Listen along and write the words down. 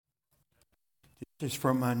It's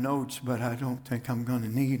from my notes, but I don't think I'm going to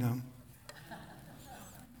need them.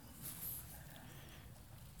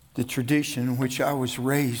 The tradition in which I was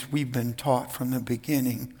raised, we've been taught from the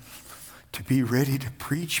beginning to be ready to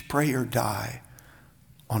preach, pray, or die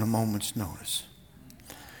on a moment's notice.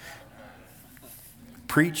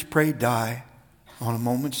 Preach, pray, die on a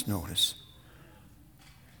moment's notice.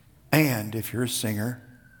 And if you're a singer,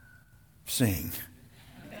 sing.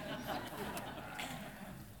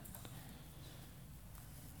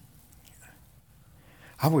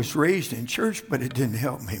 I was raised in church, but it didn't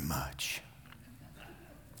help me much.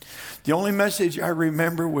 The only message I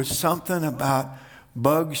remember was something about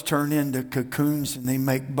bugs turn into cocoons and they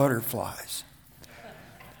make butterflies.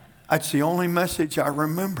 That's the only message I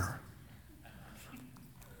remember.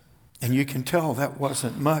 And you can tell that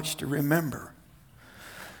wasn't much to remember.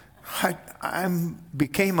 I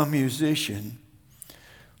became a musician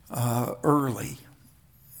early.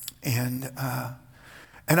 And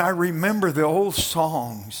I remember the old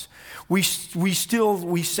songs. We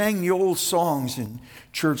sang the old songs in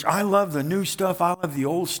church. I love the new stuff. I love the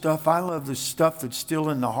old stuff. I love the stuff that's still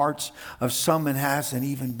in the hearts of some and hasn't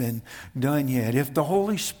even been done yet. If the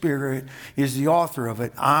Holy Spirit is the author of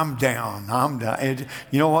it, I'm down.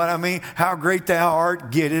 You know what I mean? How great thou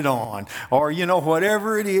art, get it on. Or,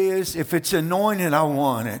 whatever it is, if it's anointed, I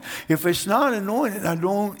want it. If it's not anointed,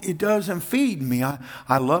 it doesn't feed me.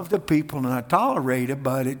 I love the people and I tolerate it,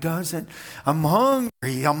 but it doesn't. I'm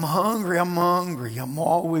hungry. I'm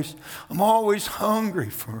always hungry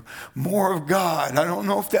for more of God. I don't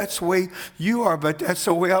know if that's the way you are, but that's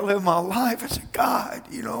the way I live my life. I say, God,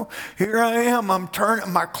 here I am. I'm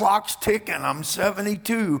turning, my clock's ticking. I'm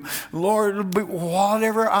 72. Lord,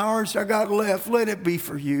 whatever hours I got left, let it be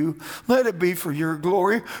for you. Let it be for your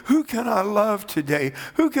glory. Who can I love today?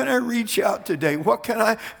 Who can I reach out today? What can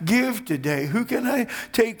I give today? Who can I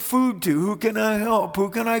take food to? Who can I help? Who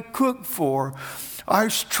can I cook for? I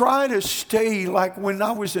try to stay like when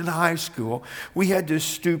I was in high school. We had this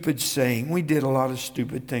stupid saying. We did a lot of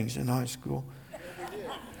stupid things in high school.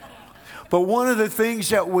 But one of the things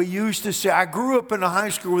that we used to say, I grew up in a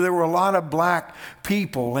high school where there were a lot of black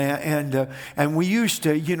people, and we used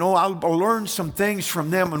to, I learned some things from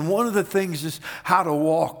them. And one of the things is how to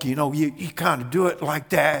walk. You kind of do it like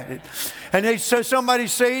that. And somebody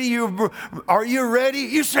say to you, "Are you ready?"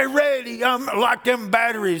 You say, "Ready." I'm like them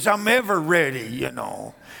batteries. I'm ever ready.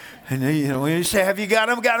 And you say, "Have you got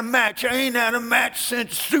them? Got a match?" I ain't had a match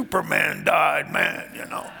since Superman died, man.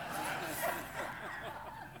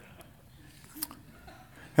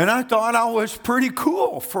 And I thought I was pretty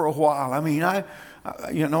cool for a while. I mean, I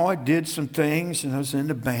did some things, and I was in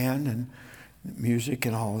the band and music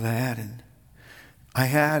and all that. And I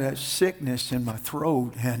had a sickness in my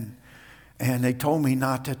throat, and they told me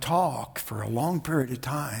not to talk for a long period of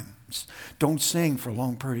time. Don't sing for a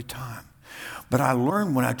long period of time. But I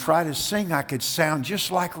learned when I tried to sing, I could sound just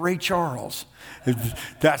like Ray Charles.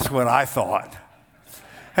 That's what I thought.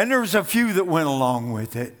 And there was a few that went along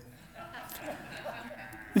with it.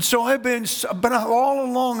 And so all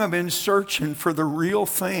along I've been searching for the real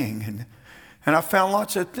thing. And I found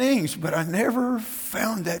lots of things, but I never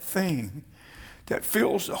found that thing that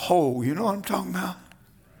fills the hole. You know what I'm talking about?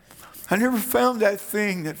 I never found that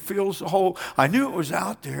thing that fills the hole. I knew it was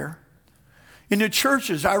out there. In the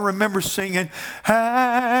churches, I remember singing,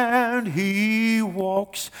 "And he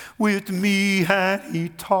walks with me, and he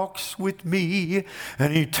talks with me,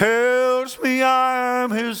 and he tells me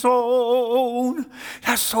I'm his own."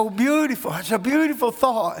 That's so beautiful. It's a beautiful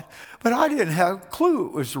thought. But I didn't have a clue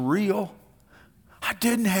it was real. I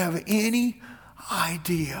didn't have any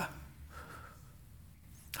idea.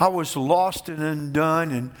 I was lost and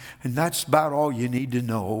undone, and that's about all you need to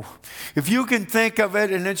know. If you can think of it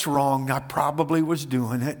and it's wrong, I probably was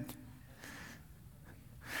doing it.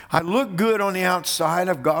 I look good on the outside.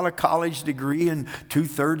 I've got a college degree and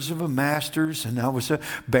 2/3 of a master's, and I was a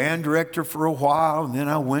band director for a while, and then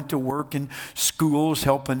I went to work in schools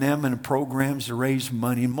helping them in programs to raise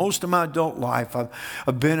money. Most of my adult life,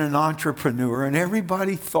 I've been an entrepreneur, and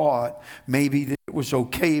everybody thought maybe that it was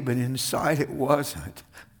okay, but inside it wasn't.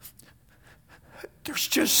 There's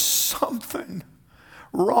just something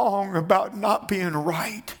wrong about not being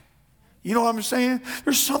right. You know what I'm saying?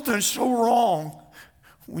 There's something so wrong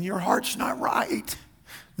when your heart's not right.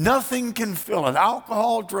 Nothing can fill it.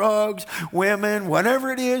 Alcohol, drugs, women,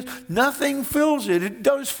 whatever it is, nothing fills it. It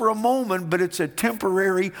does for a moment, but it's a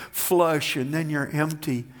temporary flush, and then you're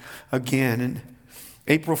empty again. And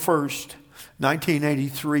April 1st,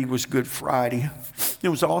 1983 was Good Friday. It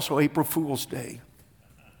was also April Fool's Day.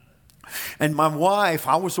 And my wife,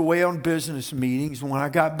 I was away on business meetings. When I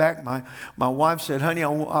got back, my wife said, honey,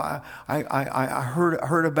 I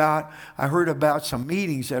heard about some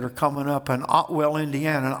meetings that are coming up in Otwell,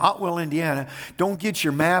 Indiana. And Otwell, Indiana, don't get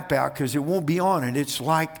your map out because it won't be on it. It's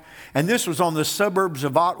like, and this was on the suburbs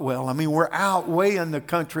of Otwell. I mean, we're out way in the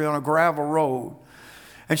country on a gravel road.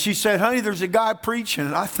 And she said, honey, there's a guy preaching,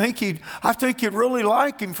 and I think you'd really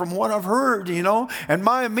like him from what I've heard, And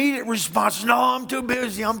my immediate response, no, I'm too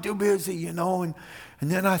busy, And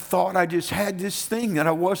then I thought I just had this thing that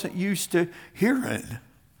I wasn't used to hearing.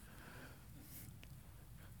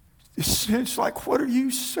 It's like, what are you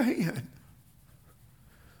saying?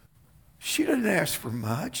 She didn't ask for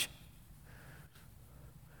much.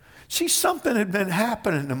 See, something had been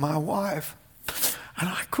happening to my wife. And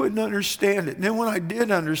I couldn't understand it. And then when I did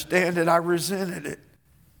understand it, I resented it.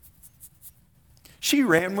 She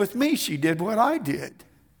ran with me. She did what I did.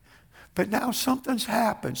 But now something's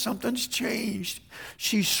happened. Something's changed.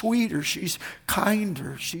 She's sweeter. She's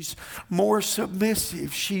kinder. She's more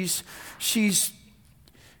submissive. She's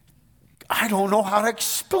I don't know how to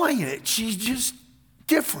explain it. She's just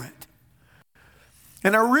different.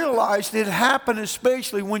 And I realized it happened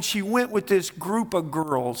especially when she went with this group of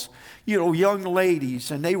girls, young ladies,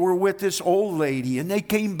 and they were with this old lady, and they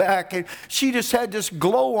came back, and she just had this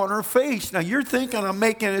glow on her face. Now, you're thinking I'm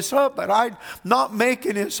making this up, but I'm not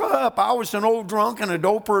making this up. I was an old drunk and a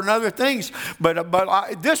doper and other things, but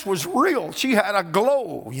this was real. She had a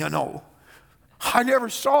glow, I never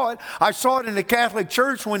saw it. I saw it in the Catholic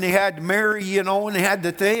Church when they had Mary, and they had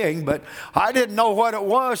the thing, but I didn't know what it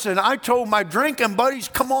was. And I told my drinking buddies,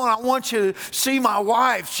 come on, I want you to see my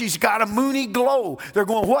wife. She's got a moony glow. They're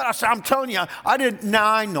going, what? I said, I'm telling you, I didn't,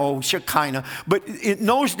 now I know, Shekinah. But in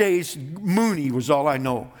those days, moony was all I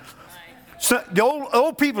know. So the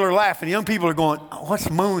old people are laughing. Young people are going, what's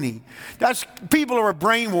moony? That's people who are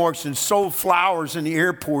brainwashed and sold flowers in the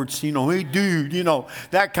airports, hey, dude,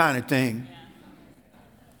 that kind of thing.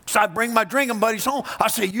 So I bring my drinking buddies home. I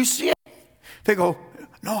say, you see it? They go,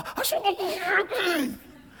 no. I said,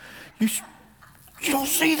 you don't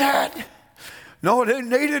see that? No, they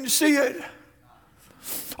didn't see it.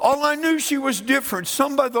 All I knew, she was different.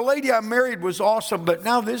 The lady I married was awesome, but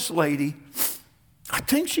now this lady, I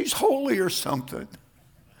think she's holy or something.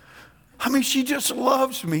 I mean, she just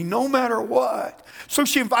loves me no matter what. So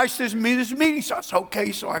she invites me to this meeting. So I said,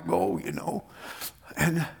 okay, so I go,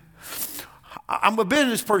 And I'm a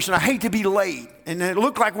business person. I hate to be late. And it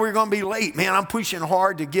looked like we were going to be late. Man, I'm pushing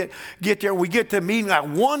hard to get there. We get to the meeting like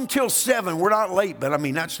 1 till 7. We're not late, but I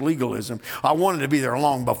mean, that's legalism. I wanted to be there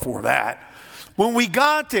long before that. When we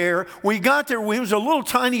got there, it was a little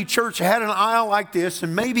tiny church. It had an aisle like this,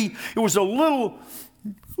 and maybe it was a little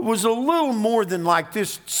more than like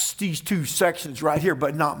these two sections right here,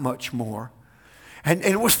 but not much more. And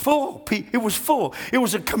it was full. It was full. It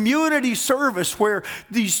was a community service where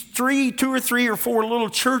these 2 or 3 or 4 little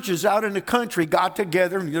churches out in the country got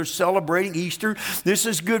together and they're celebrating Easter. This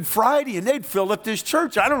is Good Friday, and they'd fill up this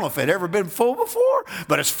church. I don't know if it had ever been full before,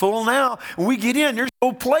 but it's full now. And we get in, there's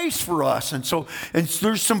no place for us. And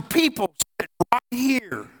there's some people sitting right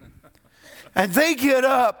here. And they get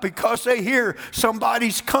up because they hear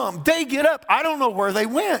somebody's come. They get up. I don't know where they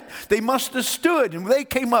went. They must have stood. And they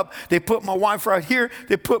came up. They put my wife right here.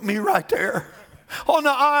 They put me right there. On the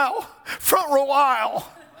aisle. Front row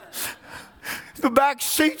aisle. The back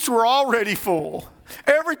seats were already full.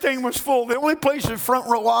 Everything was full. The only place is front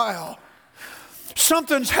row aisle.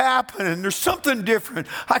 Something's happening. There's something different.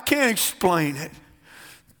 I can't explain it.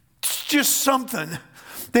 It's just something.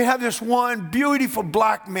 They have this one beautiful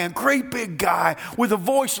black man, great big guy with a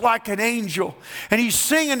voice like an angel. And he's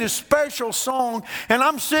singing this special song. And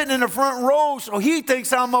I'm sitting in the front row, so he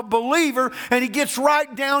thinks I'm a believer. And he gets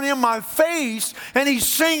right down in my face. And he's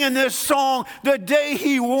singing this song, The Day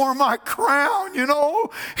He Wore My Crown,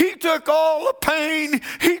 He took all the pain.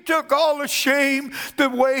 He took all the shame, the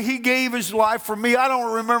way he gave his life for me. I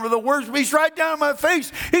don't remember the words, but he's right down in my face.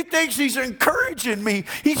 He thinks he's encouraging me.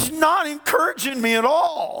 He's not encouraging me at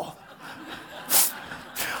all.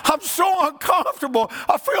 I'm so uncomfortable.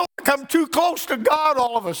 I feel like I'm too close to God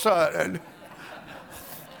all of a sudden.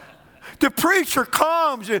 The preacher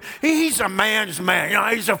comes, and he's a man's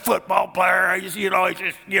man. He's a football player. He's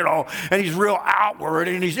and he's real outward,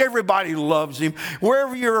 and everybody loves him.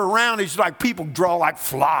 Wherever you're around, he's like people draw like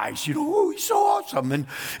flies. He's so awesome.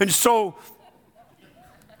 And so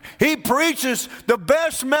he preaches the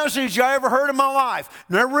best message I ever heard in my life.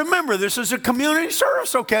 Now remember, this is a community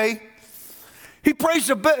service, okay? He speaks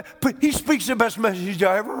the best message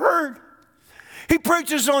I ever heard. He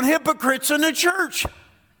preaches on hypocrites in the church.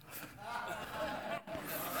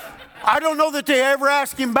 I don't know that they ever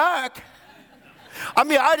asked him back. I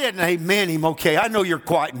mean, I didn't amen him, okay. I know you're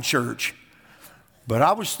quiet in church. But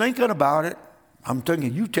I was thinking about it. I'm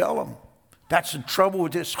thinking, you tell them. That's the trouble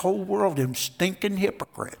with this whole world, them stinking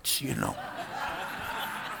hypocrites, you know.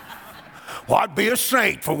 Well, I'd be a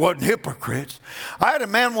saint for wasn't hypocrites. I had a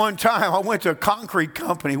man one time, I went to a concrete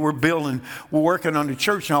company. We're working on the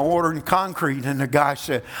church, and I ordered concrete. And the guy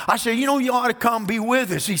said, you know, you ought to come be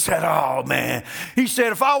with us. He said, oh, man. He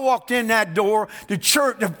said, if I walked in that door, the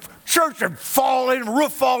church would fall in, the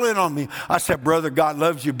roof fall in on me. I said, brother, God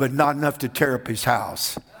loves you, but not enough to tear up his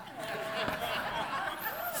house.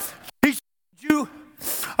 He said,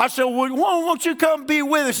 I said, well, won't you come be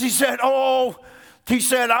with us? He said,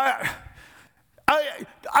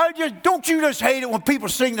 I just, don't you just hate it when people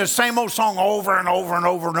sing the same old song over and over and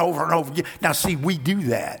over and over and over again? Now, see, we do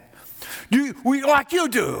that. Like you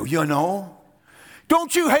do, you know.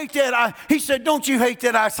 Don't you hate that? He said, don't you hate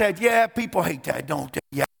that? I said, yeah, people hate that, don't they?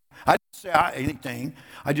 Yeah. I didn't say anything.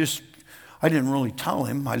 I didn't really tell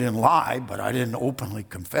him. I didn't lie, but I didn't openly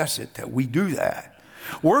confess it, that we do that.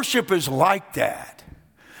 Worship is like that.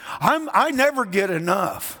 I never get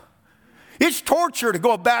enough. It's torture to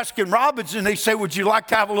go to Baskin Robbins and they say, would you like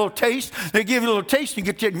to have a little taste? They give you a little taste and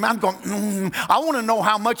you get to your mouth going, I want to know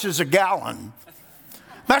how much is a gallon.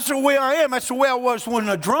 That's the way I am. That's the way I was when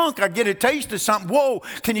I'm drunk. I get a taste of something. Whoa,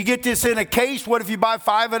 can you get this in a case? What if you buy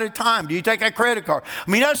 5 at a time? Do you take a credit card? I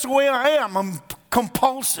mean, that's the way I am. I'm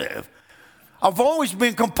compulsive. I've always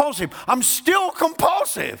been compulsive. I'm still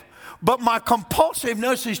compulsive. But my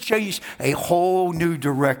compulsiveness has changed a whole new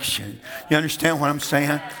direction. You understand what I'm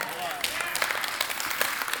saying?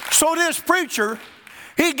 So this preacher,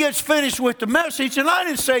 he gets finished with the message, and I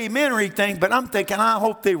didn't say amen or anything, but I'm thinking, I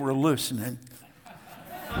hope they were listening.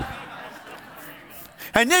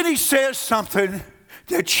 And then he says something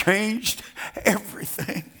that changed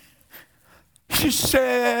everything. He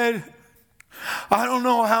said, I don't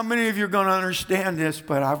know how many of you are going to understand this,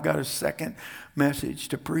 but I've got a second message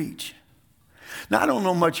to preach. Now, I don't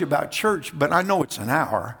know much about church, but I know it's an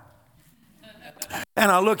hour.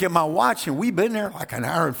 And I look at my watch, and we've been there like an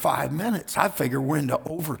hour and 5 minutes. I figure we're into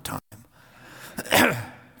overtime.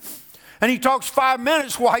 And he talks 5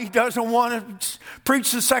 minutes why he doesn't want to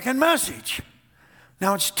preach the second message.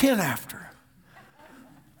 Now it's 10 after.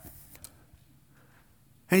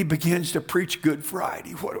 And he begins to preach Good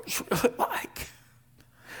Friday, what it was really like.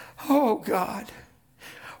 Oh, God.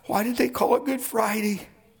 Why did they call it Good Friday?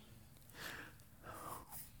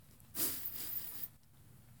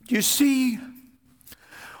 You see,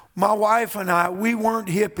 my wife and I, we weren't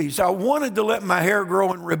hippies. I wanted to let my hair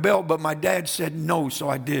grow and rebel, but my dad said no, so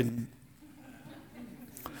I didn't.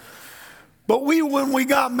 But when we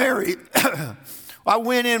got married, I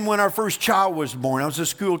went in when our first child was born. I was a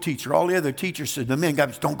school teacher. All the other teachers said, the men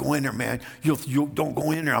guys, don't go in there, man. You don't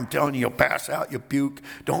go in there. I'm telling you, you'll pass out, you'll puke.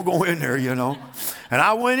 Don't go in there, you know. And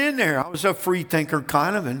I went in there. I was a free thinker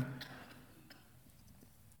kind of, and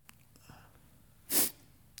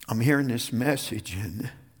I'm hearing this message,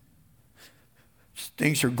 and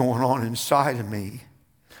things are going on inside of me.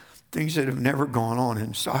 Things that have never gone on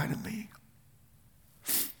inside of me.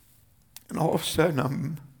 And all of a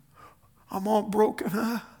sudden, I'm all broken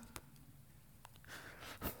up.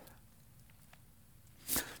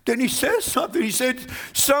 Then he says something. He said,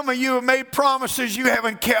 some of you have made promises you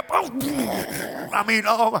haven't kept. Oh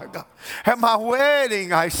my God. At my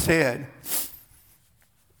wedding, I said.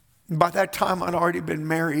 By that time, I'd already been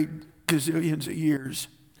married gazillions of years.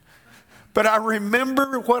 But I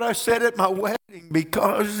remember what I said at my wedding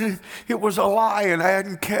because it was a lie and I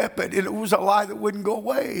hadn't kept it. And it was a lie that wouldn't go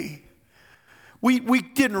away. We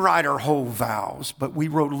didn't write our whole vows, but we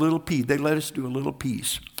wrote a little piece. They let us do a little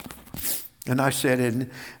piece. And I said, and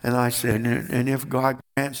if God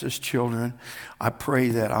grants us children, I pray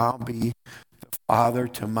that I'll be the father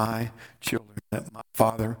to my children, that my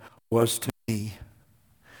father was to me.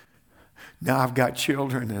 Now I've got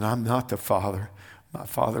children and I'm not the father. My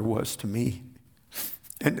father was to me.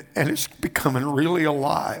 And it's becoming really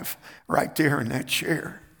alive right there in that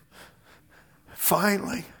chair.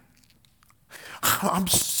 Finally.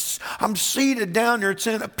 I'm seated down there. It's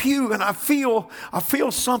in a pew, and I feel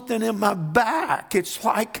something in my back. It's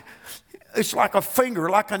like a finger,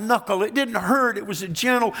 like a knuckle. It didn't hurt. It was a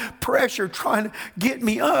gentle pressure trying to get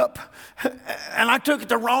me up. And I took it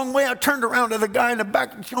the wrong way. I turned around to the guy in the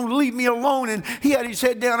back, leave me alone. And he had his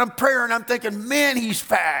head down in prayer, and I'm thinking, man, he's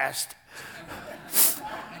fast.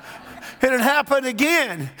 And it happened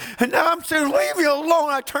again. And now I'm saying, leave me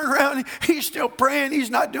alone. I turn around and he's still praying.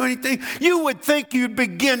 He's not doing anything. You would think you'd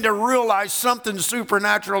begin to realize something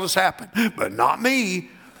supernatural has happened, but not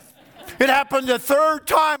me. It happened the third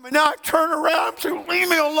time, and now I turn around and say, leave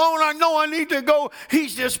me alone. I know I need to go.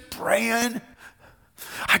 He's just praying.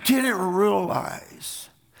 I didn't realize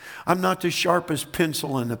I'm not the sharpest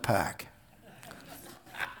pencil in the pack.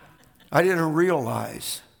 I didn't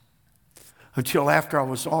realize until after I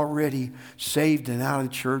was already saved and out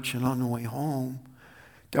of church and on the way home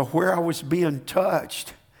that where I was being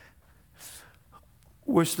touched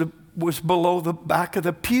was below the back of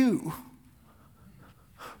the pew.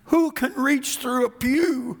 Who can reach through a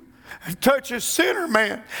pew and touch a sinner,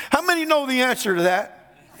 man? How many know the answer to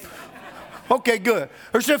that? Okay, good.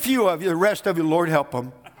 There's a few of you. The rest of you, Lord help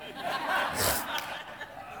them.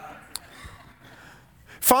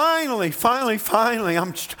 Finally,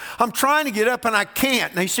 I'm trying to get up and I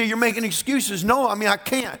can't. And they say, you're making excuses. No, I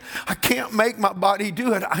can't. I can't make my body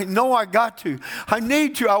do it. I know I got to. I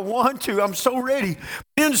need to. I want to. I'm so ready.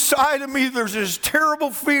 Inside of me, there's this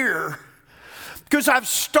terrible fear because I've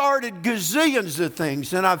started gazillions of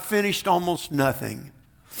things and I've finished almost nothing.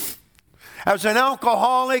 As an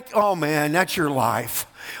alcoholic, oh man, that's your life.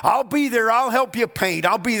 I'll be there. I'll help you paint.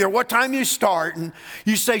 I'll be there. What time you start? And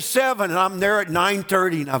you say 7, and I'm there at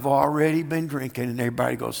 9:30, and I've already been drinking. And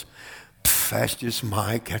everybody goes, that's just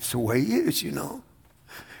Mike. That's the way he is, you know.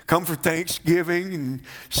 Come for Thanksgiving, and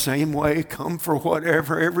same way. Come for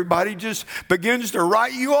whatever. Everybody just begins to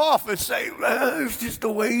write you off and say, well, it's just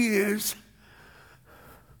the way he is.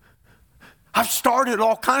 I've started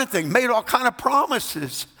all kind of things, made all kind of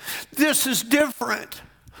promises. This is different.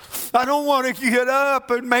 I don't want to get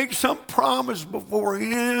up and make some promise before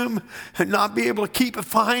him and not be able to keep it.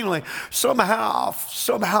 Finally, somehow,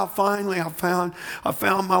 finally, I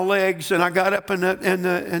found my legs, and I got up, and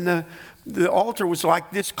the altar was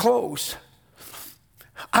like this close.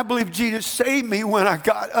 I believe Jesus saved me when I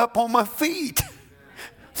got up on my feet.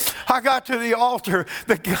 I got to the altar.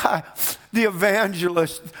 The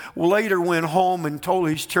evangelist later went home and told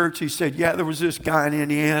his church, he said, yeah, there was this guy in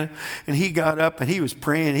Indiana, and he got up and he was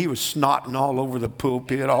praying. He was snotting all over the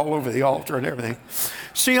pulpit, all over the altar and everything.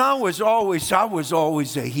 See, I was always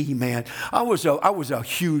a he-man. I was a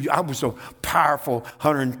powerful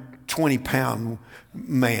 120-pound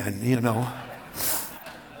man, you know.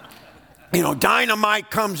 You know, dynamite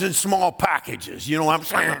comes in small packages, you know what I'm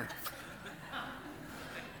saying?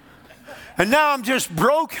 And now I'm just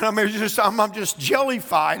broken. I'm just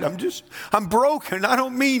jellified. I'm broken. I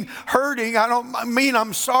don't mean hurting. I mean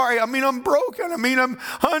I'm sorry. I mean I'm broken. I mean I'm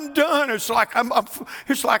undone. It's like I'm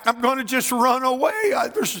going to just run away.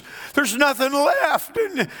 There's nothing left.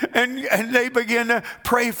 And they begin to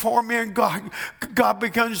pray for me, and God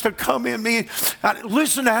begins to come in me.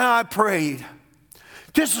 Listen to how I prayed.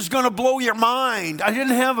 This is going to blow your mind. I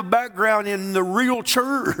didn't have a background in the real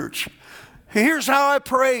church. Here's how I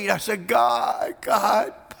prayed. I said, God,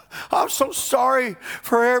 I'm so sorry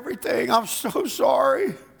for everything. I'm so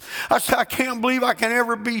sorry. I said, I can't believe I can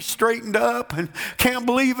ever be straightened up, and can't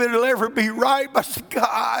believe it'll ever be right. But I said,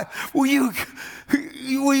 God,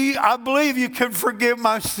 I believe you can forgive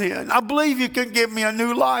my sin. I believe you can give me a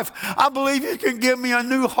new life. I believe you can give me a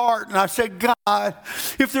new heart. And I said, God,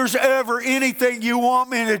 if there's ever anything you want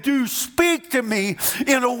me to do, speak to me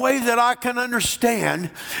in a way that I can understand.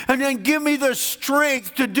 And then give me the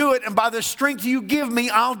strength to do it. And by the strength you give me,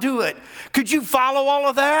 I'll do it. Could you follow all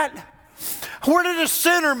of that? Where did a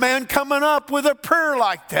sinner man coming up with a prayer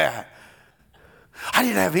like that? I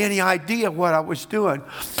didn't have any idea what I was doing.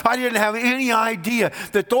 I didn't have any idea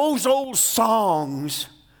that those old songs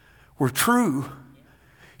were true.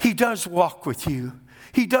 He does walk with you.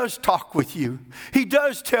 He does talk with you. He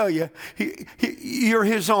does tell you you're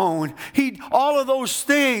his own. All of those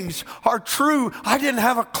things are true. I didn't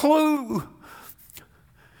have a clue.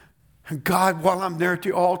 And God, while I'm there at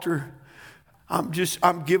the altar,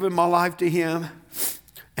 I'm giving my life to him.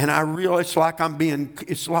 And I realize it's like I'm being,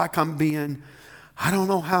 I don't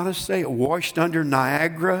know how to say it, washed under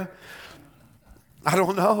Niagara. I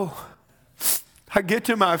don't know. I get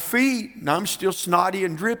to my feet, and I'm still snotty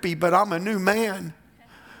and drippy, but I'm a new man.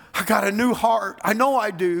 I got a new heart. I know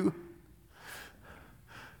I do.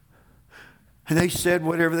 And they said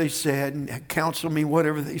whatever they said and counseled me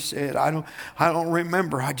whatever they said. I don't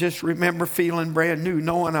remember. I just remember feeling brand new,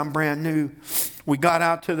 knowing I'm brand new. We got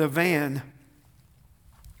out to the van.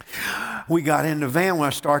 We got in the van when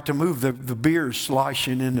I start to move. The beer's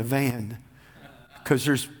sloshing in the van.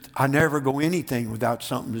 Because I never go anything without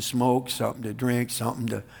something to smoke, something to drink,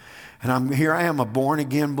 and here I am, a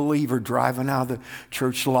born-again believer, driving out of the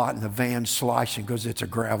church lot, and the van's sloshing because it's a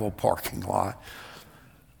gravel parking lot.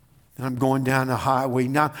 I'm going down the highway.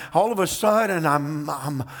 Now, all of a sudden,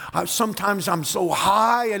 sometimes I'm so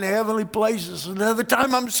high in heavenly places. Another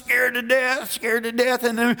time, I'm scared to death.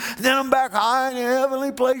 And then I'm back high in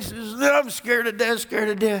heavenly places. And then I'm scared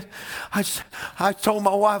to death. I told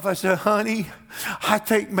my wife, I said, honey, I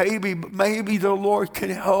think maybe the Lord can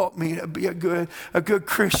help me to be a good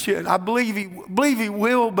Christian. I believe he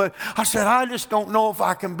will, but I said, I just don't know if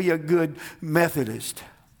I can be a good Methodist.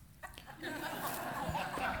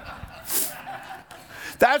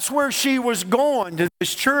 That's where she was going, to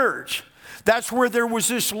this church. That's where there was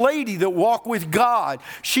this lady that walked with God.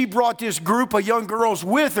 She brought this group of young girls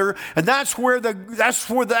with her, and that's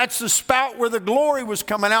the spout where the glory was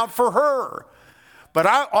coming out for her. But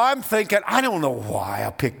I'm thinking, I don't know why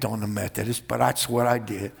I picked on the Methodist, but that's what I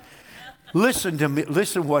did. Listen to me.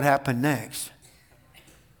 Listen what happened next.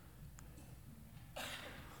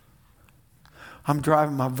 I'm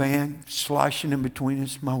driving my van, sloshing in between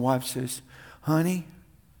us. My wife says, honey,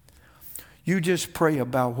 you just pray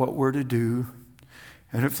about what we're to do.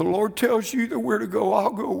 And if the Lord tells you that we're to go, I'll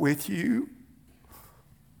go with you.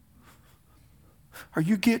 Are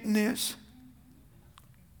you getting this?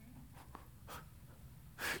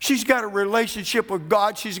 She's got a relationship with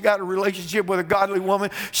God. She's got a relationship with a godly woman.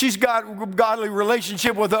 She's got a godly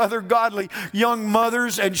relationship with other godly young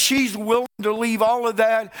mothers. And she's willing to leave all of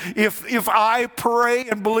that. If I pray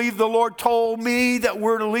and believe the Lord told me that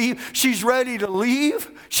we're to leave, she's ready to leave.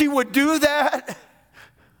 She would do that.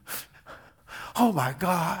 Oh my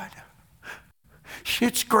God.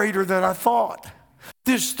 It's greater than I thought.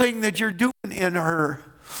 This thing that you're doing in her.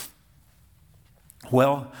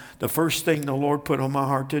 Well, the first thing the Lord put on my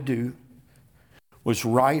heart to do was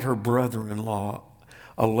write her brother-in-law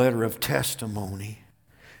a letter of testimony.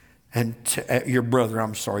 And your brother,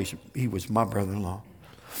 I'm sorry, he was my brother-in-law.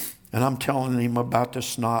 And I'm telling him about the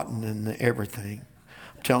snotting and everything.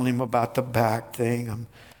 I'm telling him about the back thing. I'm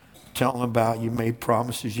telling him about you made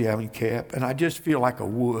promises you haven't kept. And I just feel like a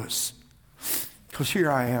wuss. Because here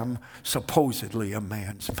I am, supposedly a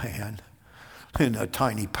man's man, in a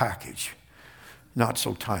tiny package. Not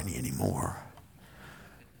so tiny anymore.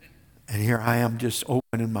 And here I am just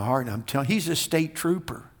opening my heart. And I'm telling you, he's a state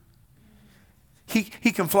trooper. He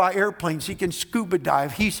can fly airplanes. He can scuba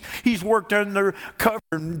dive. He's worked under cover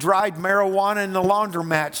and dried marijuana in the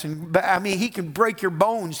laundromats. And I mean, he can break your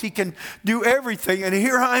bones. He can do everything. And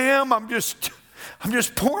here I am. I'm just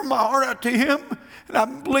pouring my heart out to him. And I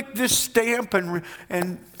lick this stamp and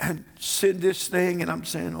send this thing. And I'm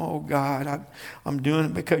saying, oh God, I'm doing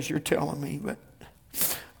it because you're telling me. But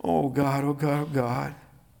oh God, oh God, oh God.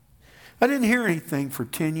 I didn't hear anything for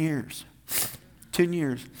 10 years. 10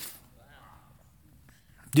 years.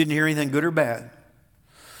 Didn't hear anything good or bad.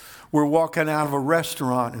 We're walking out of a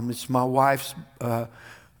restaurant, and it's my wife's,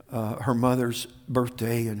 her mother's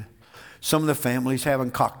birthday, and some of the families having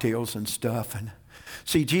cocktails and stuff. And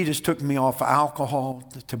see, Jesus took me off alcohol,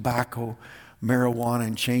 tobacco, marijuana,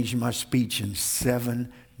 and changed my speech in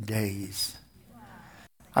 7 days.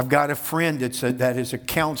 I've got a friend that is a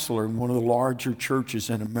counselor in one of the larger churches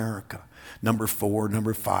in America. Number 4,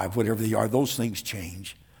 number 5, whatever they are, those things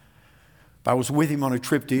change. I was with him on a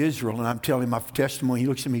trip to Israel, and I'm telling him my testimony. He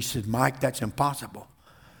looks at me and said, Mike, that's impossible.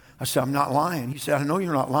 I said, I'm not lying. He said, I know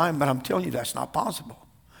you're not lying, but I'm telling you that's not possible.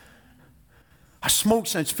 I smoked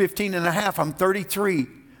since 15 and a half. I'm 33.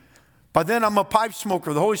 By then, I'm a pipe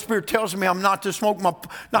smoker. The Holy Spirit tells me I'm not to smoke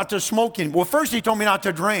anymore. Well, first he told me not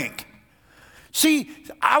to drink. See,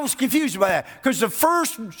 I was confused by that because the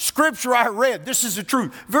first scripture I read, this is the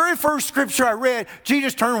truth. Very first scripture I read,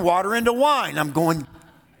 Jesus turned water into wine. I'm going,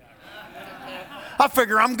 I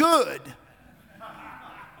figure I'm good.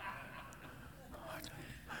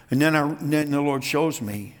 And then the Lord shows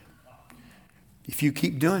me, if you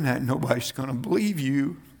keep doing that, nobody's going to believe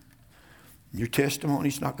you. Your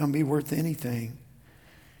testimony's not going to be worth anything.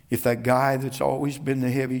 If that guy that's always been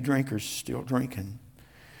the heavy drinker is still drinking.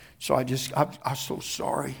 So I'm so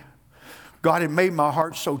sorry. God had made my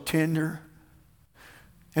heart so tender.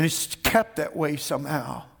 And it's kept that way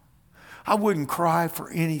somehow. I wouldn't cry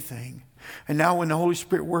for anything. And now when the Holy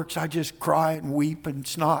Spirit works, I just cry and weep and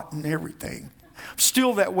snot and everything. I'm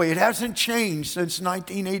still that way. It hasn't changed since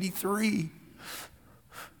 1983.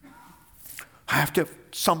 I have to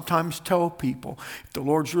sometimes tell people, if the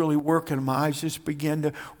Lord's really working, my eyes just begin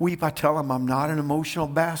to weep. I tell them I'm not an emotional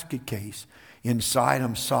basket case. Inside,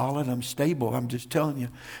 I'm solid, I'm stable. I'm just telling you,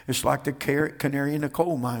 it's like the canary in the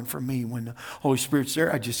coal mine for me. When the Holy Spirit's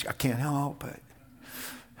there, I can't help it.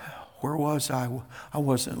 Where was I? I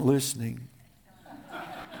wasn't listening.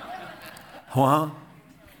 Huh?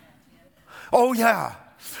 Oh, yeah.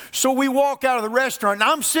 So we walk out of the restaurant, and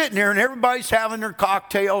I'm sitting there, and everybody's having their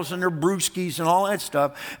cocktails and their brewskis and all that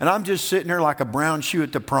stuff. And I'm just sitting there like a brown shoe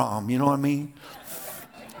at the prom. You know what I mean?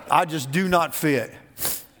 I just do not fit.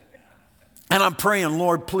 And I'm praying,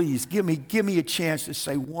 Lord, please give me a chance to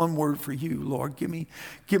say one word for you, Lord. Give me,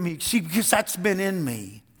 see, because that's been in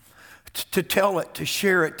me. To tell it, to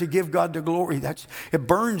share it, to give God the glory. It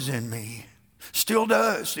burns in me. Still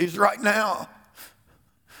does. Is right now.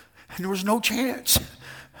 And there was no chance.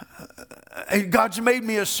 God's made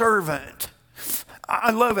me a servant.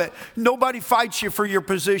 I love it. Nobody fights you for your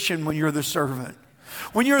position when you're the servant.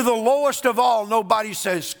 When you're the lowest of all, nobody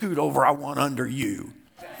says, scoot over, I want under you.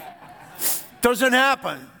 Doesn't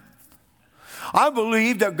happen. I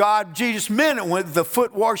believe that God, Jesus meant it with the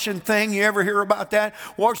foot washing thing. You ever hear about that?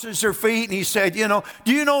 Washes their feet. And he said,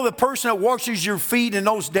 do you know the person that washes your feet in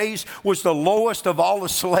those days was the lowest of all the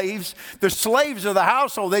slaves? The slaves of the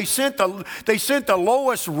household, they sent the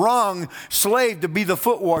lowest rung slave to be the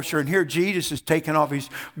foot washer. And here Jesus is taking off his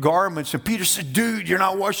garments. And Peter said, dude, you're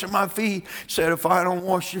not washing my feet. He said, if I don't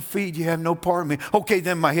wash your feet, you have no part of me. Okay,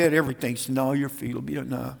 then my head, everything. He said, no, your feet will be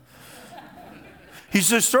enough. He's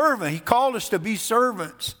a servant. He called us to be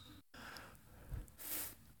servants.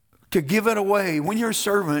 To give it away. When you're a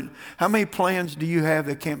servant, how many plans do you have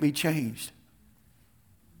that can't be changed?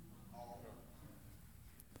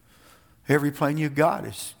 Every plan you got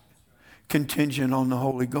is contingent on the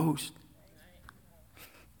Holy Ghost.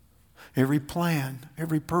 Every plan,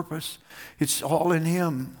 every purpose, it's all in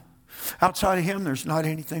Him. Outside of Him, there's not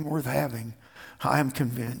anything worth having. I am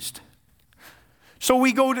convinced. So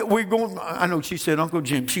we're going, I know she said, Uncle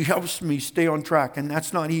Jim, she helps me stay on track, and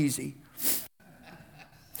that's not easy.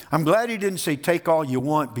 I'm glad he didn't say take all you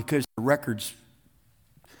want, because the record's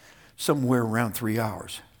somewhere around 3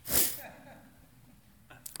 hours.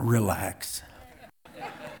 Relax.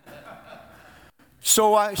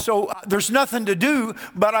 So there's nothing to do,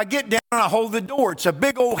 but I get down and I hold the door. It's a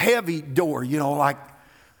big old heavy door,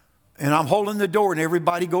 and I'm holding the door, and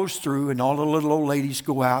everybody goes through, and all the little old ladies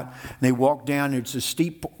go out, and they walk down. It's a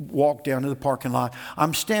steep walk down to the parking lot.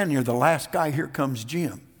 I'm standing there. The last guy, here comes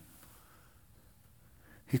Jim.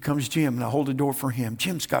 Here comes Jim, and I hold the door for him.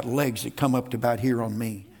 Jim's got legs that come up to about here on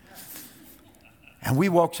me. And we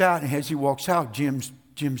walks out, and as he walks out, Jim's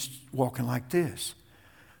walking like this.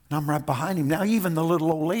 And I'm right behind him. Now even the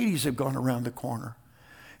little old ladies have gone around the corner.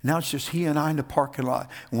 Now it's just he and I in the parking lot.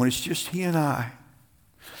 And when it's just he and I,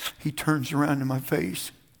 he turns around to my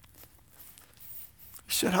face.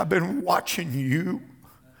 He said, I've been watching you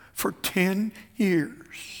for 10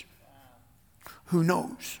 years. Who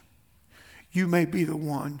knows? You may be the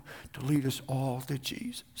one to lead us all to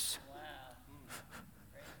Jesus.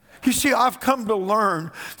 You see, I've come to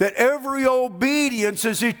learn that every obedience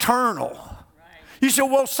is eternal. You say,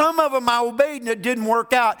 well, some of them I obeyed and it didn't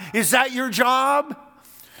work out. Is that your job?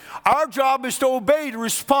 Our job is to obey, to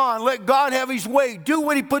respond. Let God have His way. Do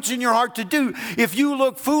what He puts in your heart to do. If you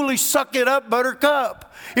look foolish, suck it up,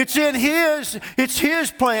 buttercup. It's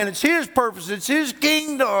His plan. It's His purpose. It's His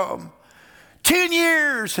kingdom. 10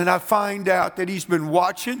 years, and I find out that He's been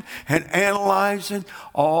watching and analyzing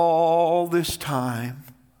all this time.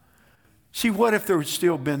 See, what if there had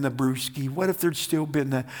still been the brewski? What if there'd still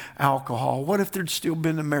been the alcohol? What if there'd still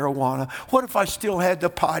been the marijuana? What if I still had the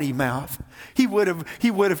potty mouth? He would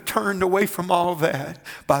have turned away from all that.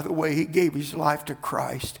 By the way, he gave his life to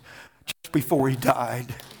Christ just before he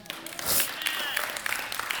died.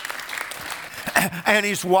 And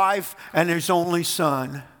his wife and his only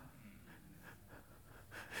son.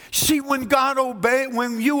 See, when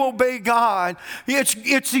you obey God,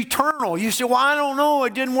 it's eternal. You say, well, I don't know.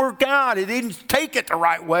 It didn't work out. It didn't take it the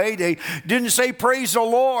right way. They didn't say, praise the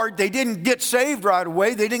Lord. They didn't get saved right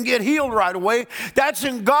away. They didn't get healed right away. That's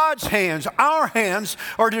in God's hands. Our hands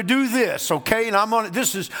are to do this, okay? And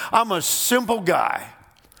I'm a simple guy.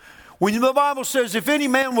 When the Bible says, if any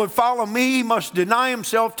man would follow me, he must deny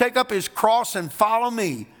himself, take up his cross, and follow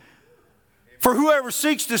me. For whoever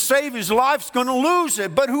seeks to save his life is going to lose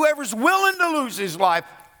it. But whoever's willing to lose his life,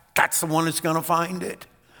 that's the one that's going to find it.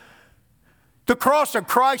 The cross of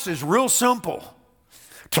Christ is real simple.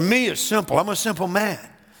 To me, it's simple. I'm a simple man.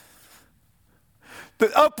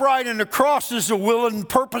 The upright in the cross is the will and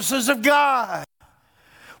purposes of God.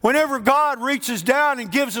 Whenever God reaches down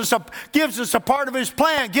and gives us a part of His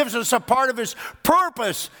plan, gives us a part of His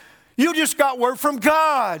purpose, you just got word from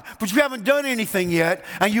God. But you haven't done anything yet,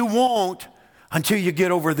 and you won't. Until you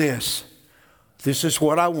get over this. This is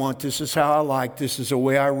what I want. This is how I like. This is the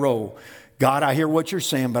way I roll. God, I hear what you're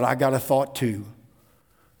saying, but I got a thought too.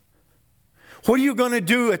 What are you going to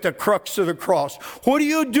do at the crux of the cross? What do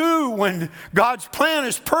you do when God's plan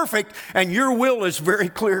is perfect and your will is very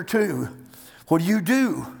clear too? What do you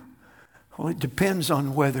do? Well, it depends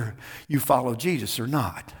on whether you follow Jesus or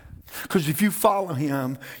not. Because if you follow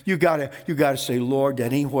him, you gotta say, Lord,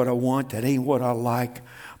 that ain't what I want, that ain't what I like,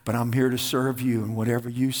 but I'm here to serve you, and whatever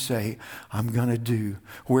you say, I'm going to do.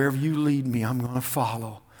 Wherever you lead me, I'm going to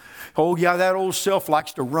follow. Oh, yeah, that old self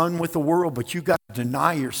likes to run with the world, but you got to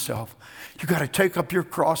deny yourself. You got to take up your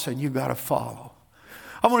cross and you got to follow.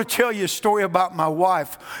 I want to tell you a story about my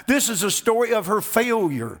wife. This is a story of her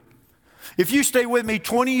failure. If you stay with me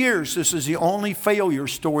 20 years, this is the only failure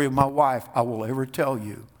story of my wife I will ever tell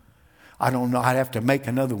you. I don't know, I'd have to make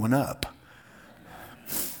another one up.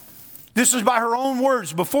 This is by her own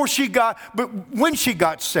words. But when she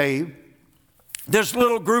got saved, this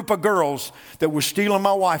little group of girls that were stealing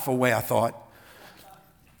my wife away, I thought.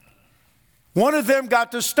 One of them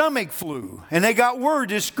got the stomach flu, and they got word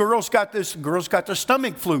this girl's got the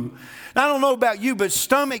stomach flu. Now, I don't know about you, but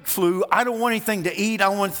stomach flu, I don't want anything to eat, I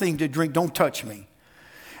don't want anything to drink, don't touch me.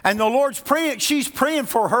 And the Lord's praying, she's praying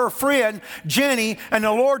for her friend, Jenny, and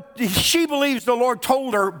she believes the Lord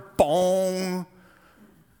told her, boom,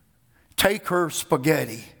 take her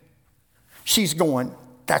spaghetti. She's going,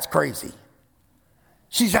 that's crazy.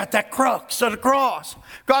 She's at that crux of the cross.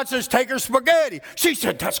 God says, take her spaghetti. She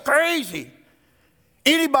said, that's crazy.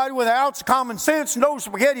 Anybody with an ounce of common sense knows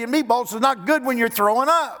spaghetti and meatballs is not good when you're throwing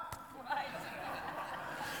up.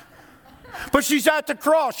 But she's at the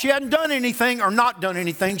cross. She hadn't done anything or not done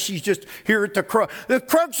anything. She's just here at the cross. The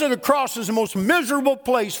crux of the cross is the most miserable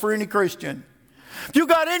place for any Christian. If you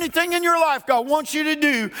got anything in your life God wants you to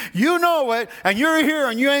do, you know it, and you're here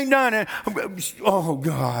and you ain't done it. Oh,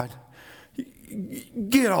 God.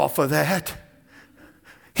 Get off of that.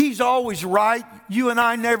 He's always right. You and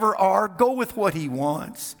I never are. Go with what he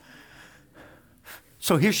wants.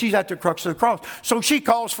 So here she's at the crux of the cross. So she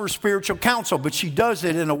calls for spiritual counsel, but she does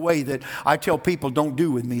it in a way that I tell people don't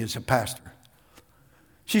do with me as a pastor.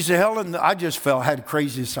 She said, Helen, I had the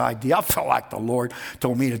craziest idea. I felt like the Lord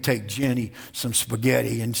told me to take Jenny some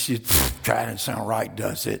spaghetti, and she that doesn't sound right,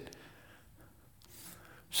 does it?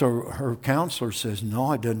 So her counselor says,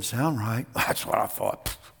 no, it doesn't sound right. That's what I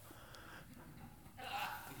thought.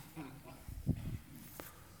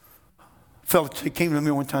 Fellow came to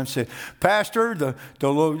me one time and said, Pastor,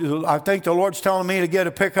 I think the Lord's telling me to get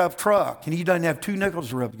a pickup truck. And he doesn't have 2 nickels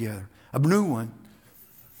to rub together, a new one.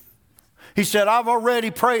 He said, I've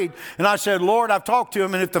already prayed. And I said, Lord, I've talked to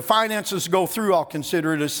him, and if the finances go through, I'll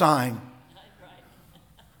consider it a sign.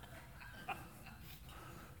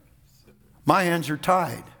 My hands are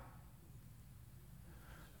tied.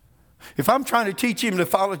 If I'm trying to teach him to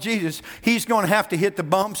follow Jesus, he's going to have to hit the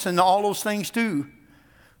bumps and all those things too.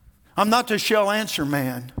 I'm not the shell answer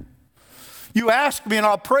man. You ask me and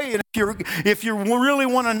I'll pray, and if you really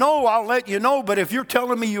want to know, I'll let you know. But if you're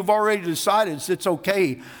telling me you've already decided, it's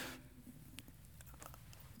okay.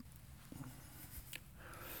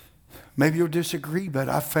 Maybe you'll disagree, but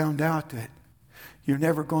I found out that you're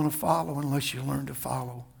never going to follow unless you learn to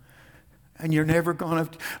follow. And you're never going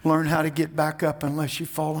to learn how to get back up unless you've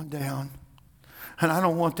fallen down. And I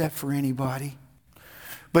don't want that for anybody.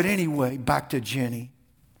 But anyway, back to Jenny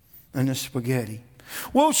and the spaghetti.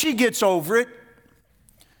 Well, she gets over it.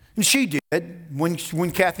 And she did.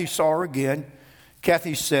 When Kathy saw her again,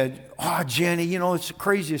 Kathy said, Jenny, it's the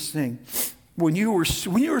craziest thing. When you were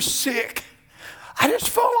sick, I just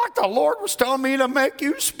felt like the Lord was telling me to make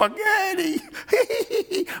you spaghetti.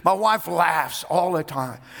 My wife laughs all the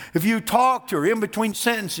time. If you talk to her in between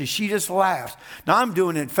sentences, she just laughs. Now, I'm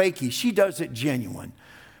doing it fakey. She does it genuine.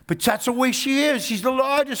 But that's the way she is. She's the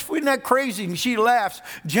Lord, isn't that crazy? And she laughs.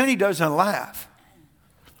 Jenny doesn't laugh.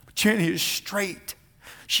 Jenny is straight.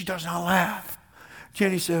 She does not laugh.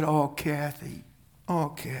 Jenny said, oh, Kathy,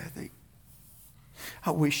 I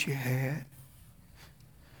wish you had.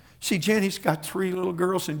 See, Jenny's got 3 little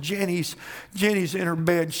girls, and Jenny's in her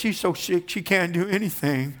bed. She's so sick she can't do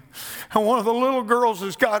anything. And one of the little girls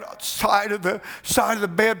has got side of the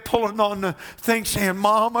bed pulling on the thing, saying,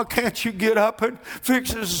 Mama, can't you get up and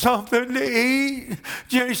fix us something to eat?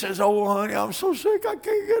 Jenny says, oh, honey, I'm so sick I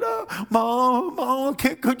can't get up. Mama,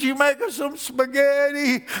 could you make us some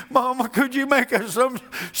spaghetti? Mama, could you make us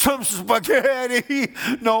some spaghetti?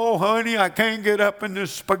 No, honey, I can't get up, and the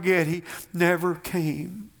spaghetti never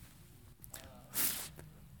came.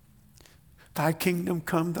 Thy kingdom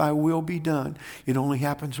come, thy will be done. It only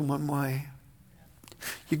happens one way.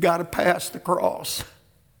 You got to pass the cross.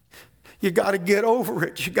 You got to get over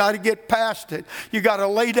it. You got to get past it. You got to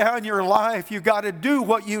lay down your life. You got to do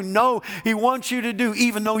what you know he wants you to do,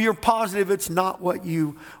 even though you're positive it's not what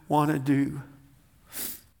you want to do.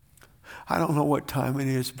 I don't know what time it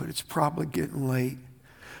is, but it's probably getting late.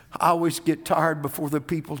 I always get tired before the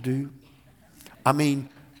people do. I mean,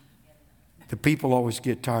 the people always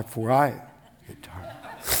get tired before I get tired.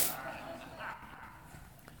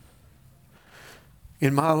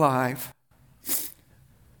 In my life,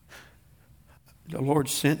 the Lord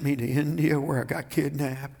sent me to India where I got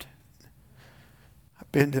kidnapped.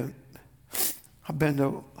 I've been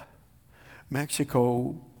to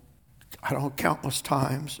Mexico, I don't know, countless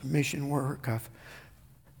times, mission work. I've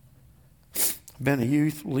been a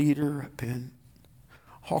youth leader. I've been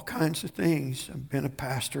all kinds of things. I've been a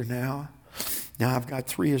pastor now. Now I've got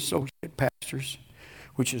 3 associate pastors,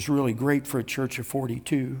 which is really great for a church of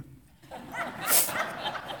 42.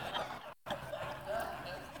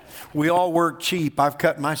 We all work cheap. I've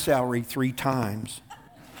cut my salary 3 times.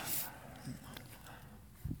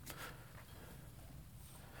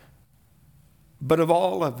 But of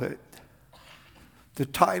all of it, the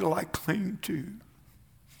title I cling to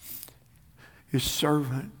is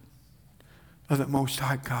servant of the Most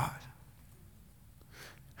High God.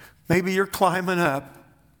 Maybe you're climbing up.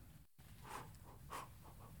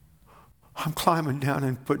 I'm climbing down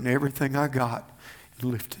and putting everything I got and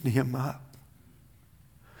lifting Him up.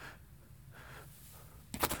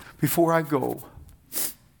 Before I go,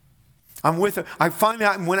 I'm with her. I find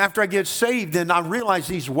out when after I get saved, then I realize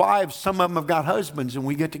these wives, some of them have got husbands, and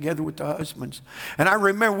we get together with the husbands. And I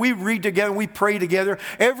remember we read together, we pray together.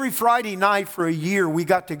 Every Friday night for a year, we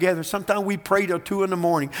got together. Sometimes we pray till 2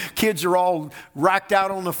 a.m. Kids are all racked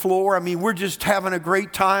out on the floor. I mean, we're just having a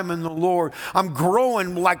great time in the Lord. I'm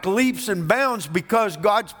growing like leaps and bounds because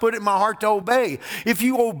God's put it in my heart to obey. If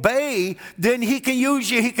you obey, then He can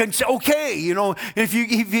use you. He can say, okay, you know, if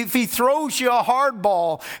He throws you a hard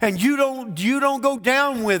ball and you don't go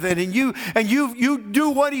down with it, and you do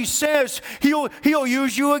what He says, He'll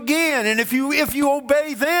use you again. And if you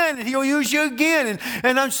obey, then He'll use you again.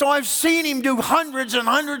 So I've seen Him do hundreds and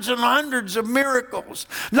hundreds and hundreds of miracles,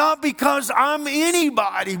 not because I'm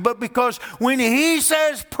anybody, but because when He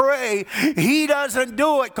says pray, He doesn't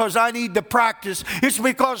do it because I need to practice. It's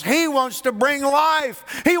because He wants to bring life.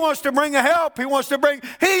 He wants to bring a help. He wants to bring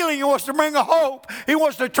healing. He wants to bring a hope. He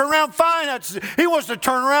wants to turn around finances. He wants to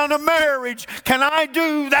turn around a marriage. Can I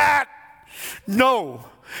do that? No.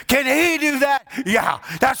 Can He do that? Yeah.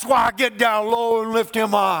 That's why I get down low and lift Him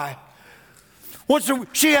high.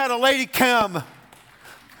 She had a lady come.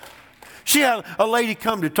 She had a lady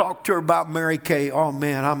come to talk to her about Mary Kay. Oh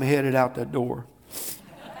man, I'm headed out the door.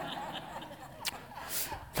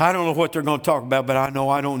 I don't know what they're going to talk about, but I know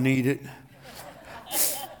I don't need it.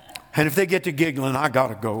 And if they get to giggling, I got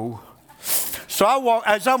to go. So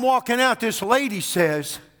as I'm walking out, this lady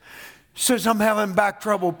says, I'm having back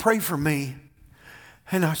trouble, pray for me.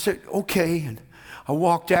 And I said, okay. And I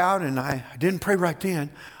walked out, and I didn't pray right then.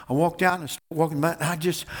 I walked out and started walking back,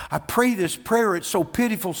 and I pray this prayer. It's so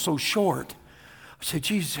pitiful, so short. I said,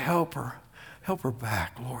 Jesus, help her. Help her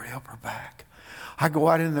back. Lord, help her back. I go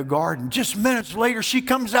out in the garden. Just minutes later, she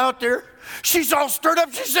comes out there. She's all stirred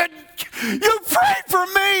up. She said, you prayed for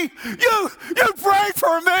me. You prayed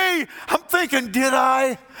for me. I'm thinking, did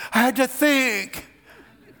I? I had to think.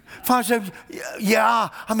 I said, yeah,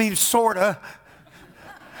 I mean, sort of.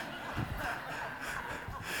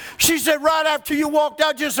 She said, right after you walked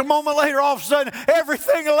out, just a moment later, all of a sudden,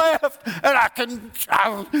 everything left. And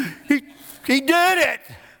he did it.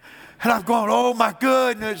 And I'm going, oh my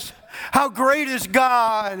goodness, how great is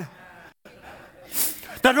God?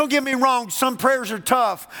 Now, don't get me wrong. Some prayers are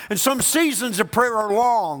tough, and some seasons of prayer are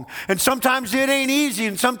long, and sometimes it ain't easy,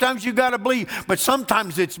 and sometimes you got to believe, but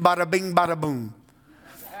sometimes it's bada bing, bada boom.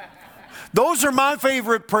 Those are my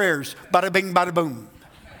favorite prayers. Bada bing, bada boom.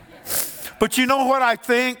 But you know what I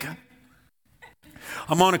think?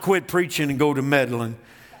 I'm going to quit preaching and go to meddling.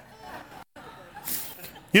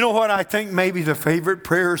 You know what I think maybe the favorite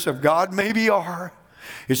prayers of God maybe are?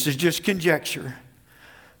 This is just conjecture.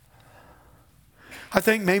 I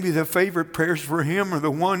think maybe the favorite prayers for Him are the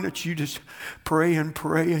one that you just pray and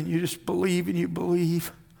you just believe and you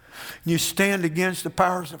believe. You stand against the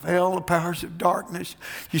powers of hell, the powers of darkness.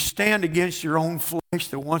 You stand against your own flesh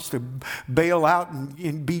that wants to bail out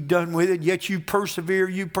and be done with it. Yet you persevere.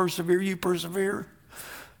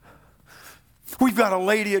 We've got a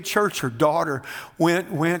lady at church. Her daughter went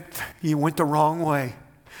the wrong way.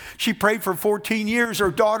 She prayed for 14 years.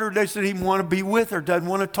 Her daughter doesn't even want to be with her, doesn't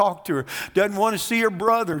want to talk to her, doesn't want to see her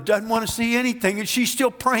brother, doesn't want to see anything, and she's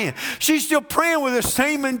still praying. She's still praying with the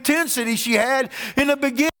same intensity she had in the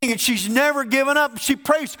beginning, and she's never given up. She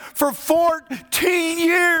prays for 14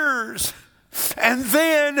 years. And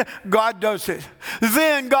then God does it.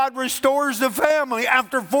 Then God restores the family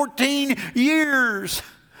after 14 years.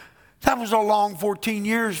 That was a long 14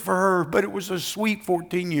 years for her, but it was a sweet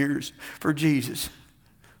 14 years for Jesus.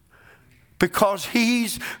 Because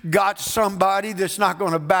he's got somebody that's not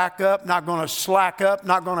going to back up, not going to slack up,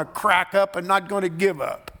 not going to crack up, and not going to give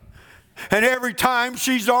up. And every time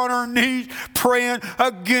she's on her knees praying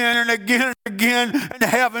again and again and again, and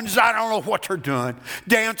heavens, I don't know what they're doing.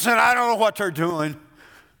 Dancing, I don't know what they're doing.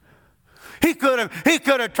 He could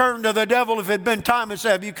have turned to the devil if it had been time and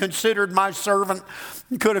said, have you considered my servant?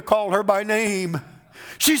 He could have called her by name.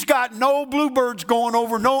 She's got no bluebirds going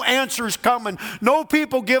over, no answers coming, no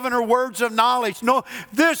people giving her words of knowledge. No,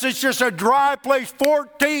 this is just a dry place,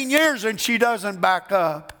 14 years, and she doesn't back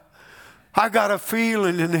up. I got a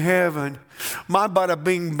feeling in heaven, my bada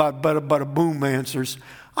bing, bada boom answers.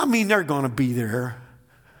 I mean, they're going to be there.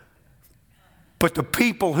 But the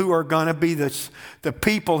people who are going to be the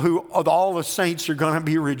people who all the saints are going to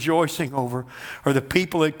be rejoicing over are the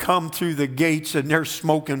people that come through the gates and they're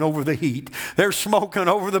smoking over the heat. They're smoking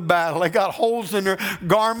over the battle. They got holes in their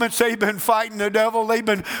garments. They've been fighting the devil. They've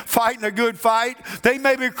been fighting a good fight. They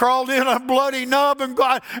maybe crawled in a bloody nub and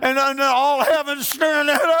God and all heaven staring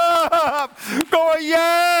it up, going,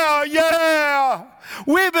 yeah, yeah.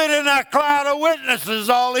 We've been in that cloud of witnesses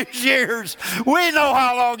all these years. We know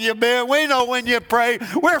how long you've been. We know when you pray.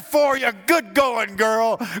 We're for you. Good going,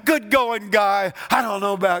 girl. Good going, guy. I don't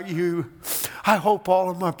know about you. I hope all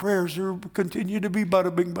of my prayers continue to be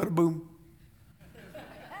bada bing, bada boom.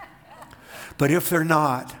 But if they're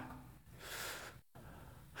not,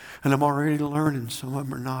 and I'm already learning some of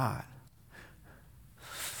them are not,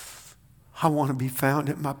 I want to be found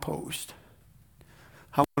at my post.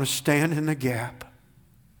 I want to stand in the gap.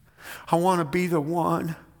 I want to be the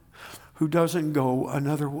one who doesn't go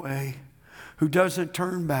another way, who doesn't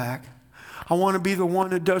turn back. I want to be the one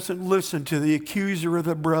that doesn't listen to the accuser of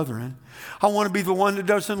the brethren. I want to be the one that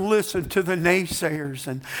doesn't listen to the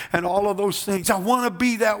naysayers and all of those things. I want to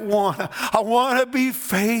be that one. I want to be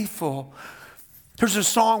faithful. There's a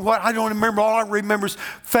song, I don't remember, all I remember is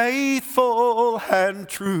faithful and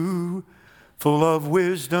true, full of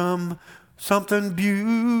wisdom, something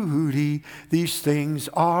beauty, these things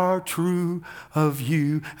are true of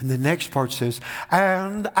you. And the next part says,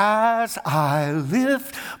 and as I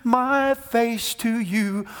lift my face to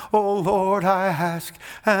you, oh Lord, I ask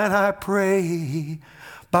and I pray,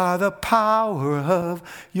 by the power of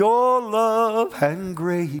your love and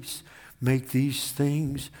grace, make these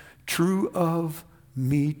things true of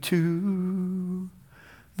me too.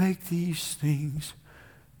 Make these things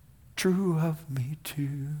true of me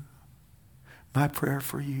too. My prayer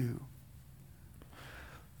for you.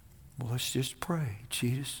 Well, let's just pray.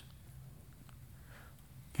 Jesus,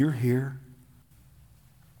 you're here.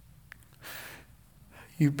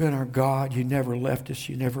 You've been our God. You never left us.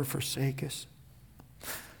 You never forsake us.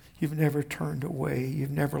 You've never turned away.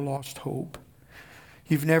 You've never lost hope.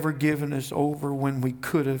 You've never given us over when we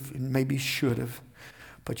could have and maybe should have.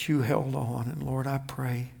 But you held on. And Lord, I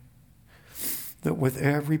pray that with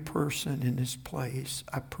every person in this place,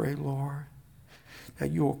 I pray, Lord, that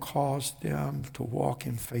you will cause them to walk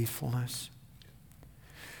in faithfulness.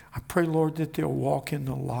 I pray, Lord, that they'll walk in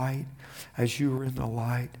the light as you are in the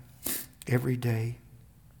light every day,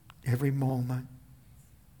 every moment.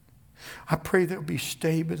 I pray they'll be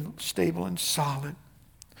stable and solid.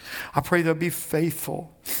 I pray they'll be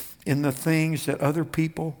faithful in the things that other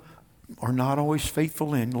people are not always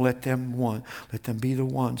faithful in. Let them be the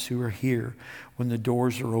ones who are here when the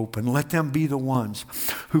doors are open. Let them be the ones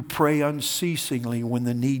who pray unceasingly when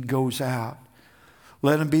the need goes out.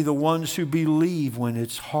 Let them be the ones who believe when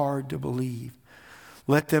it's hard to believe.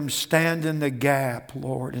 Let them stand in the gap,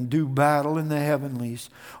 Lord, and do battle in the heavenlies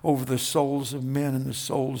over the souls of men and the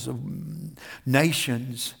souls of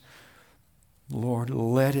nations. Lord,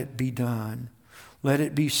 let it be done. Let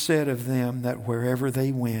it be said of them that wherever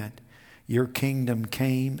they went, your kingdom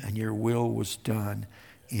came and your will was done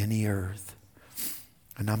in the earth.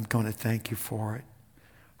 And I'm going to thank you for it.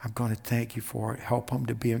 I'm going to thank you for it. Help them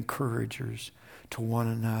to be encouragers to one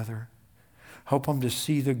another. Help them to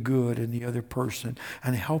see the good in the other person.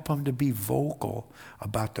 And help them to be vocal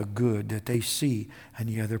about the good that they see in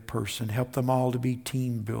the other person. Help them all to be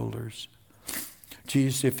team builders.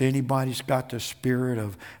 Jesus, if anybody's got the spirit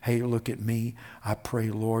of, hey, look at me, I pray,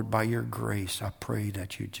 Lord, by your grace, I pray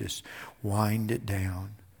that you just wind it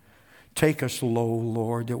down. Take us low,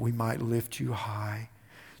 Lord, that we might lift you high,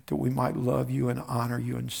 that we might love you and honor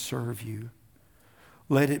you and serve you.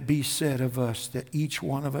 Let it be said of us that each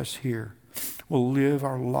one of us here will live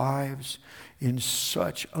our lives in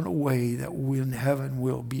such a way that we in heaven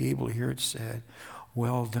will be able to hear it said,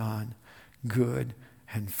 well done, good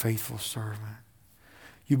and faithful servant.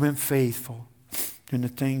 You've been faithful. in the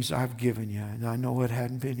things I've given you. And I know it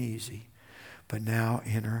hadn't been easy. But now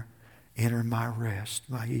enter my rest,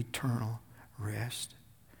 my eternal rest.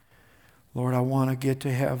 Lord, I want to get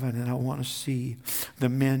to heaven, and I want to see the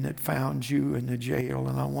men that found you in the jail,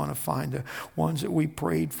 and I want to find the ones that we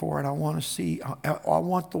prayed for, and I want to see, I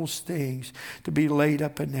want those things to be laid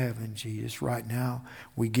up in heaven, Jesus. Right now,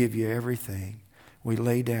 we give you everything. We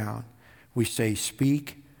lay down. We say,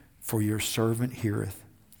 speak, for your servant heareth.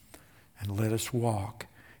 And let us walk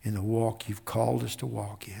in the walk you've called us to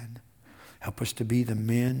walk in. Help us to be the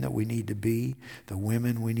men that we need to be, the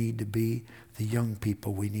women we need to be, the young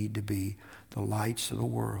people we need to be, the lights of the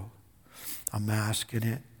world. I'm asking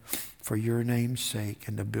it for your name's sake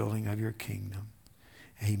and the building of your kingdom.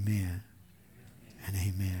 Amen and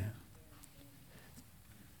amen.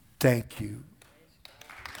 Thank you.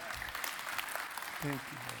 Thank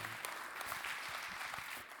you, Lord.